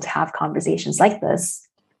being able to have conversations like this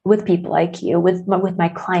with people like you, with my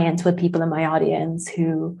clients, with people in my audience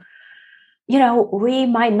who, you know, we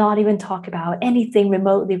might not even talk about anything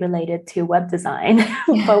remotely related to web design,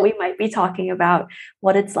 but we might be talking about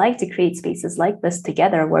what it's like to create spaces like this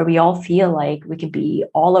together where we all feel like we can be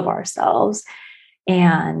all of ourselves.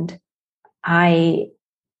 And I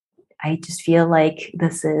just feel like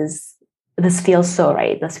this feels so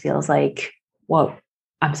right. This feels like what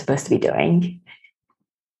I'm supposed to be doing.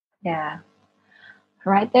 Yeah.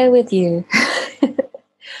 Right there with you.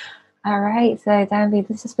 All right, so Danbee,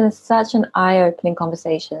 this has been such an eye-opening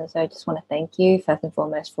conversation. So I just want to thank you first and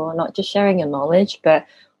foremost for not just sharing your knowledge, but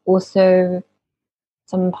also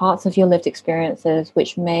some parts of your lived experiences,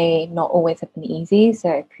 which may not always have been easy. So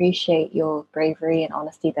I appreciate your bravery and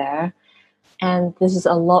honesty there. And this is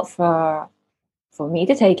a lot for me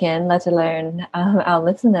to take in, let alone our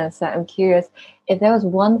listeners. So I'm curious if there was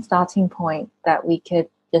one starting point that we could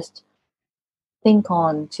just think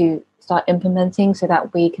on to start implementing so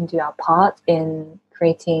that we can do our part in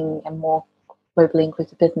creating a more globally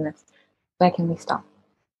inclusive business, where can we start?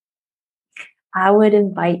 I would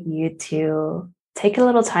invite you to take a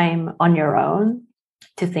little time on your own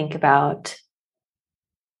to think about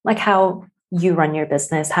like how you run your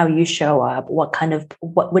business, how you show up,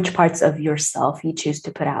 which parts of yourself you choose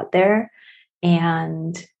to put out there,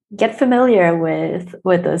 and get familiar with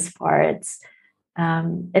those parts.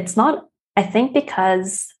 It's not, I think,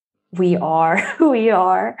 because we are who we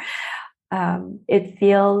are, it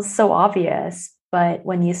feels so obvious. But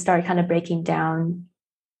when you start kind of breaking down,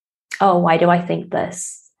 oh, why do I think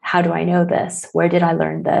this? How do I know this? Where did I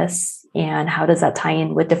learn this? And how does that tie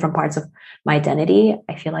in with different parts of my identity?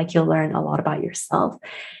 I feel like you'll learn a lot about yourself.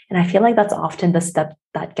 And I feel like that's often the step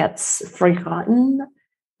that gets forgotten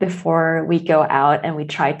before we go out and we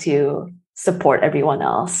try to support everyone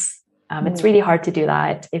else. It's really hard to do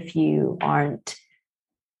that if you aren't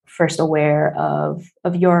first aware of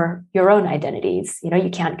your own identities.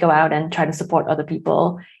 You can't go out and try to support other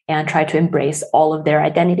people and try to embrace all of their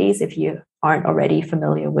identities if you aren't already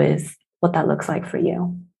familiar with what that looks like for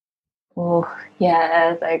you. Oh,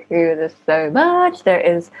 yes, I agree with this so much. There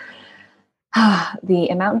is the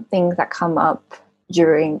amount of things that come up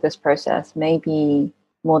during this process may be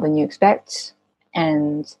more than you expect.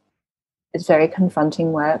 And it's very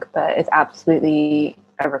confronting work, but it's absolutely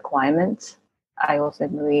a requirement. I also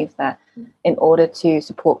believe that in order to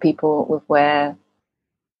support people with where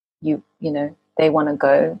they want to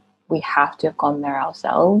go, we have to have gone there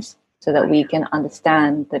ourselves so that we can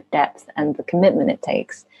understand the depth and the commitment it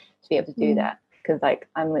takes to be able to do that. Because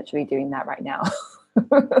I'm literally doing that right now.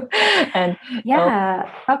 And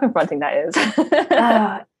how confronting that is.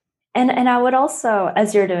 And I would also,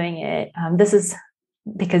 as you're doing it, this is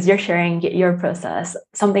because you're sharing your process.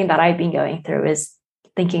 Something that I've been going through is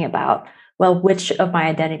thinking about, well, which of my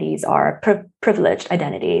identities are privileged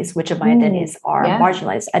identities, which of my identities are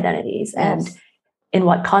marginalized identities, and in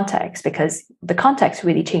what context, because the context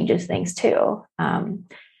really changes things too.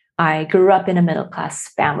 I grew up in a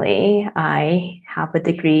middle-class family. I have a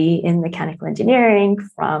degree in mechanical engineering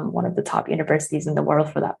from one of the top universities in the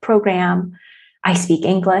world for that program. I speak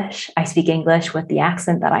English. I speak English with the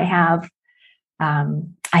accent that I have.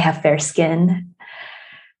 I have fair skin.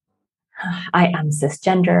 I am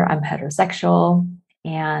cisgender. I'm heterosexual.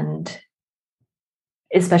 And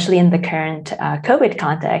especially in the current COVID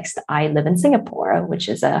context, I live in Singapore, which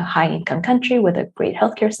is a high-income country with a great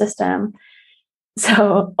healthcare system.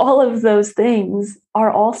 So all of those things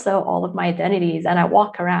are also all of my identities. And I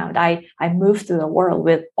walk around, I move through the world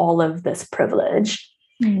with all of this privilege.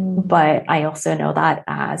 But I also know that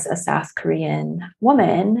as a South Korean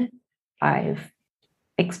woman, I've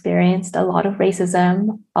experienced a lot of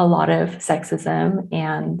racism, a lot of sexism,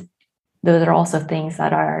 and those are also things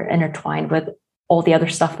that are intertwined with all the other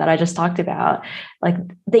stuff that I just talked about.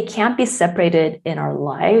 They can't be separated in our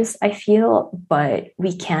lives, I feel, but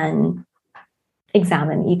we can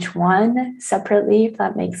examine each one separately, if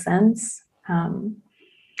that makes sense. And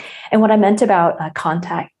what I meant about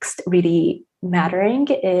context really mattering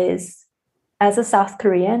is, as a South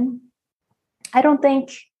Korean,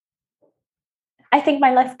 I think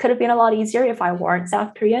my life could have been a lot easier if I weren't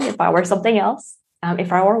South Korean, if I were something else,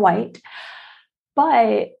 if I were white.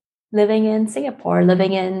 But living in Singapore,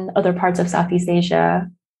 living in other parts of Southeast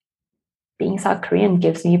Asia, being South Korean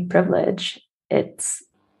gives me privilege.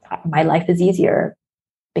 My life is easier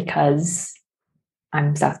because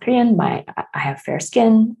I'm South Korean. I have fair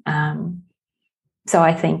skin. So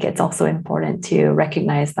I think it's also important to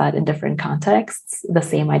recognize that in different contexts, the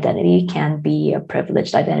same identity can be a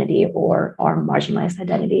privileged identity or marginalized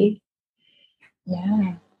identity.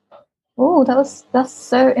 Yeah. Oh, that's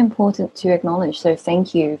so important to acknowledge. So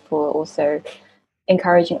thank you for also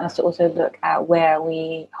encouraging us to also look at where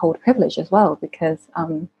we hold privilege as well, because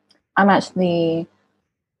I'm actually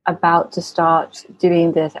about to start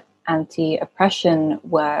doing this anti-oppression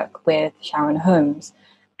work with Sharon Holmes.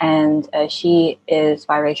 And she is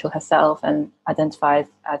biracial herself and identifies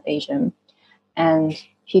as Asian. And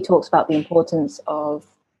she talks about the importance of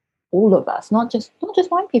all of us, not just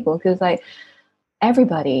white people, because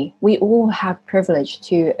everybody, we all have privilege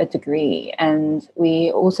to a degree, and we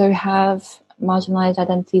also have marginalized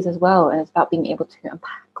identities as well. And it's about being able to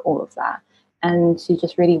unpack all of that and to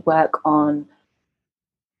just really work on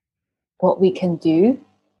what we can do,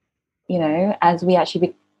 as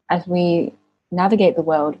we navigate the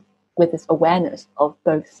world with this awareness of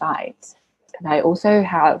both sides. And I also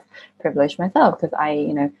have privilege myself because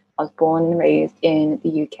I was born and raised in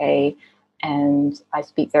the UK, and I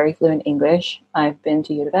speak very fluent English. I've been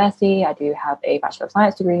to university. I do have a Bachelor of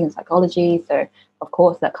Science degree in psychology. So of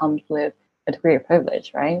course that comes with a degree of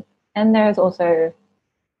privilege, right? And there's also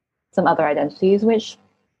some other identities which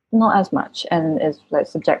not as much and is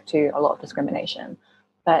subject to a lot of discrimination.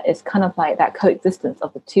 But it's kind of like that coexistence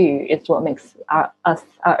of the two is what makes us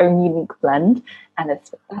our own unique blend. And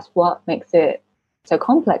that's what makes it so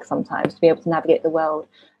complex sometimes, to be able to navigate the world,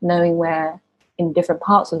 knowing where in different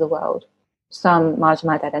parts of the world some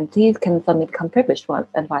marginalized identities can suddenly become privileged ones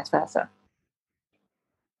and vice versa.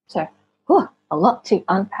 So, a lot to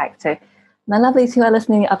unpack. So, my lovelies who are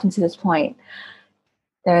listening up until this point,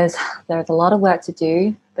 there's a lot of work to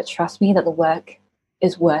do, but trust me that the work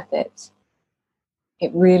is worth it.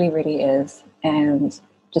 It really, really is. And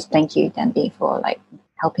just thank you, Danbee, for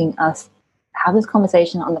helping us have this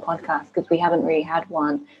conversation on the podcast, because we haven't really had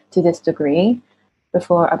one to this degree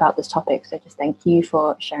before about this topic. So just thank you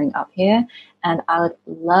for sharing up here. And I would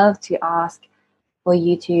love to ask for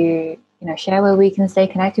you to share where we can stay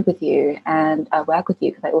connected with you and work with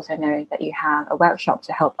you, because I also know that you have a workshop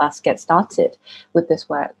to help us get started with this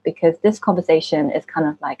work, because this conversation is kind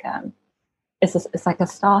of like it's like a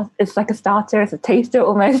starter, it's a taster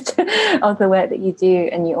almost of the work that you do,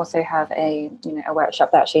 and you also have a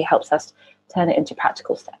workshop that actually helps us turn it into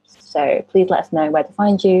practical steps. So please let us know where to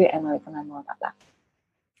find you and where we can learn more about that.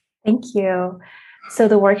 Thank you. So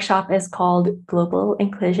the workshop is called Global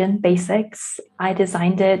Inclusion Basics. I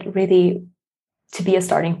designed it really to be a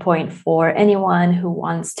starting point for anyone who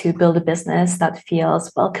wants to build a business that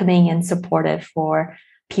feels welcoming and supportive for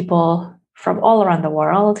people from all around the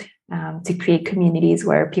world, to create communities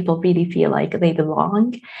where people really feel like they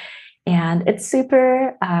belong. And it's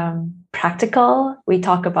super practical. We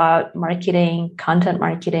talk about marketing, content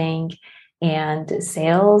marketing, and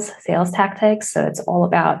sales tactics. So it's all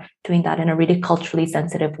about doing that in a really culturally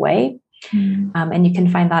sensitive way. And you can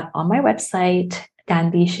find that on my website,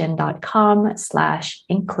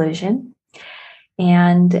 danbeeshin.com/inclusion.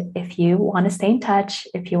 And if you want to stay in touch,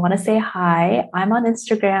 if you want to say hi, I'm on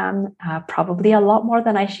Instagram, probably a lot more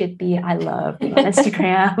than I should be. I love being on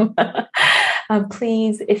Instagram.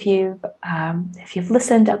 Please, if you've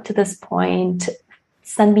listened up to this point,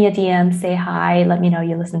 send me a DM, say hi, let me know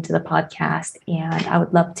you listen to the podcast, and I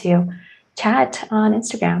would love to chat on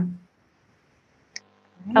Instagram.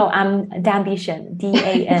 Oh, I'm Danbee Shin,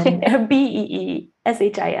 DANBEESHIN.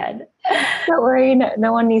 Don't worry,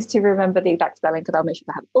 no one needs to remember the exact spelling, because I'll make sure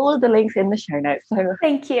to have all of the links in the show notes. So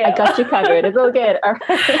thank you. I got you covered. It's all good. All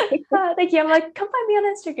right. Thank you. I'm like, come find me on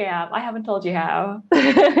Instagram. I haven't told you how.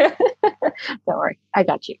 Don't worry. I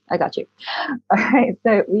got you. All right.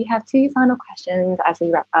 So we have two final questions as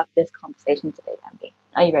we wrap up this conversation today, Danbee.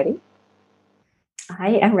 Are you ready?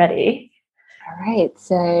 I am ready. All right.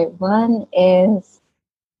 So one is,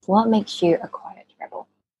 what makes you a quiet rebel?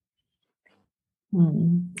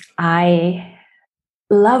 I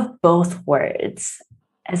love both words.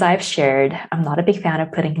 As I've shared, I'm not a big fan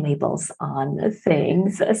of putting labels on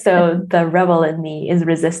things. So the rebel in me is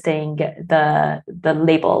resisting the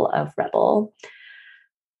label of rebel.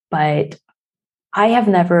 But I have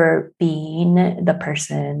never been the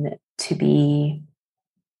person to be,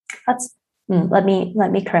 let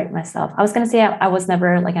me correct myself. I was going to say I was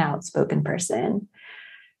never like an outspoken person.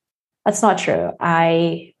 That's not true.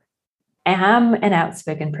 I am an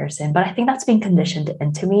outspoken person, but I think that's been conditioned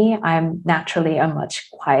into me. I'm naturally a much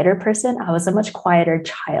quieter person. I was a much quieter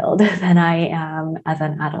child than I am as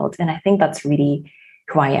an adult. And I think that's really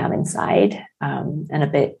who I am inside, and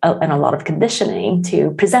a lot of conditioning to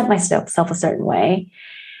present myself a certain way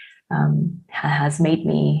has made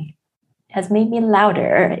me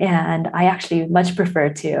louder. And I actually much prefer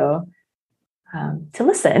to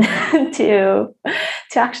listen, to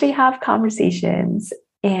actually have conversations,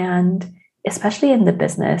 and especially in the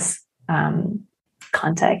business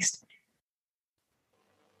context.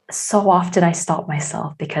 So often I stop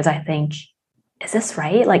myself because I think, is this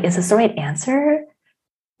right? Like, is this the right answer?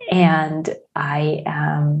 And I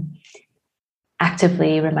am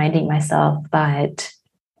actively reminding myself that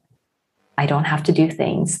I don't have to do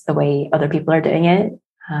things the way other people are doing it.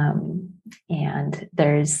 And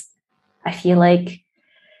I feel like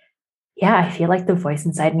the voice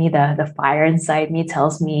inside me, the fire inside me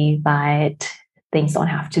tells me that things don't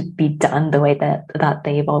have to be done the way that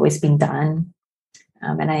they've always been done.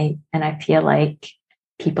 And I feel like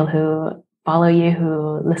people who follow you,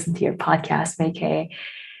 who listen to your podcast,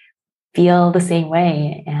 feel the same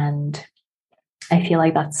way. And I feel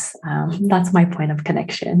like that's my point of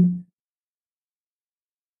connection.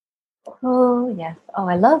 Oh, yes. Oh,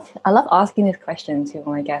 I love asking this question to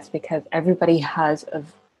my guests, because everybody has a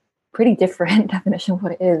pretty different definition of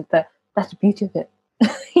what it is, but that's the beauty of it.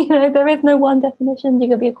 There is no one definition. You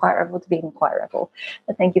can be a quiet rebel to being a quiet rebel.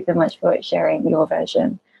 But thank you so much for sharing your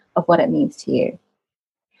version of what it means to you.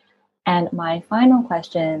 And my final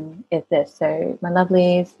question is this. So, my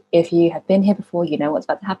lovelies, if you have been here before, you know what's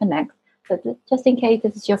about to happen next. But just in case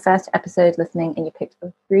this is your first episode listening and you picked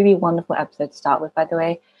a really wonderful episode to start with, by the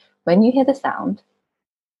way, when you hear the sound,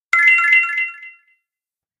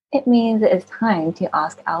 it means it is time to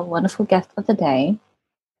ask our wonderful guest of the day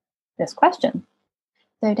this question.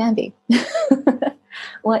 So, Danbee,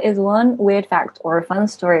 what is one weird fact or a fun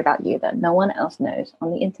story about you that no one else knows on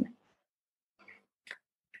the internet?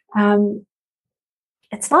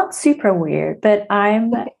 It's not super weird, but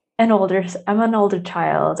I'm an older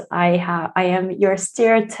child. I am your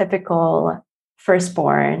stereotypical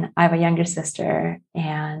firstborn. I have a younger sister,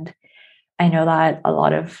 and I know that a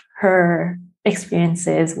lot of her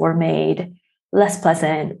experiences were made less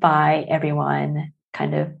pleasant by everyone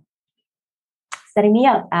kind of setting me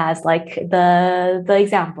up as like the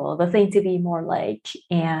example, the thing to be more like.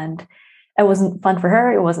 And it wasn't fun for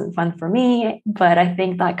her, it wasn't fun for me, but I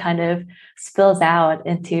think that kind of spills out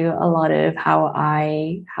into a lot of how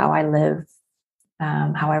I live,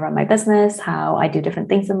 how I run my business, how I do different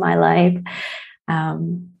things in my life.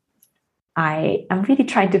 I'm really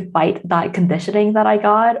trying to fight that conditioning that I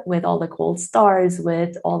got with all the cold stars,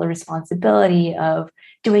 with all the responsibility of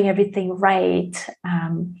doing everything right.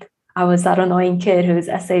 I was that annoying kid whose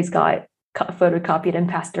essays got photocopied and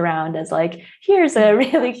passed around as like, here's a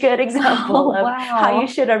really good example of how you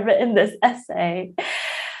should have written this essay.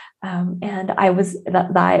 And I was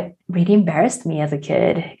that really embarrassed me as a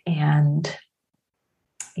kid. And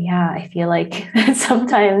yeah, I feel like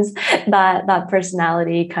sometimes that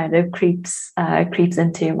personality kind of creeps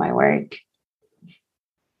into my work.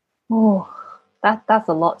 Oh, that's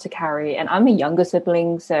a lot to carry. And I'm a younger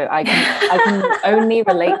sibling, so I can only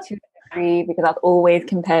relate to a degree, because I was always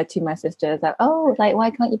compared to my sisters that, oh, like, why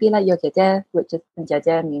can't you be like your jeje, which is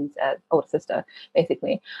jeje means older sister,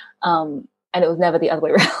 basically. And it was never the other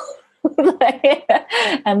way around.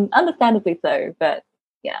 And understandably so, but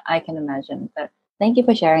yeah, I can imagine. But thank you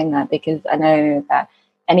for sharing that, because I know that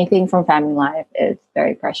anything from family life is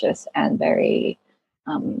very precious and very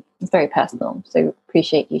personal. So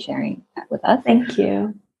appreciate you sharing that with us. Thank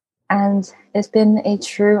you. And it's been a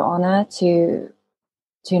true honor to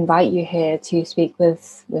invite you here to speak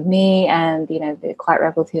with me and, you know, the Quiet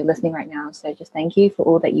Rebels who are listening right now. So just thank you for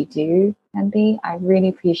all that you do, Danbee. I really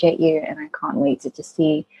appreciate you, and I can't wait to just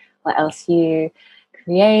see what else you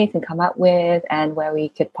create and come up with, and where we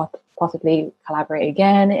could possibly collaborate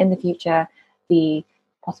again in the future. The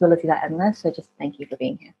possibilities are endless. So just thank you for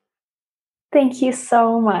being here. Thank you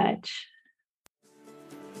so much.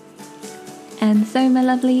 And so, my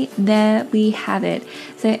lovely, there we have it.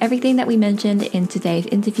 So everything that we mentioned in today's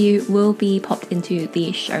interview will be popped into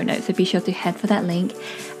the show notes. So be sure to head for that link.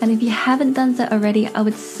 And if you haven't done so already, I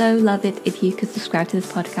would so love it if you could subscribe to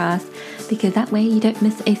this podcast, because that way you don't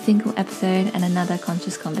miss a single episode and another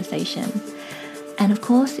conscious conversation. And of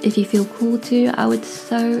course, if you feel called to, I would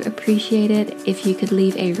so appreciate it if you could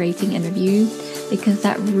leave a rating and review, because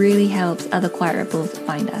that really helps other Quiet Rebels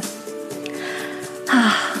find us.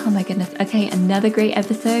 Oh my goodness. Okay, another great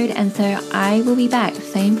episode. And so I will be back,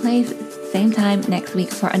 same place, same time next week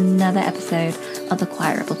for another episode of the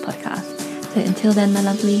Quiet Rebels podcast. So until then, my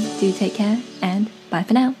lovely, do take care and bye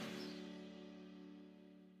for now.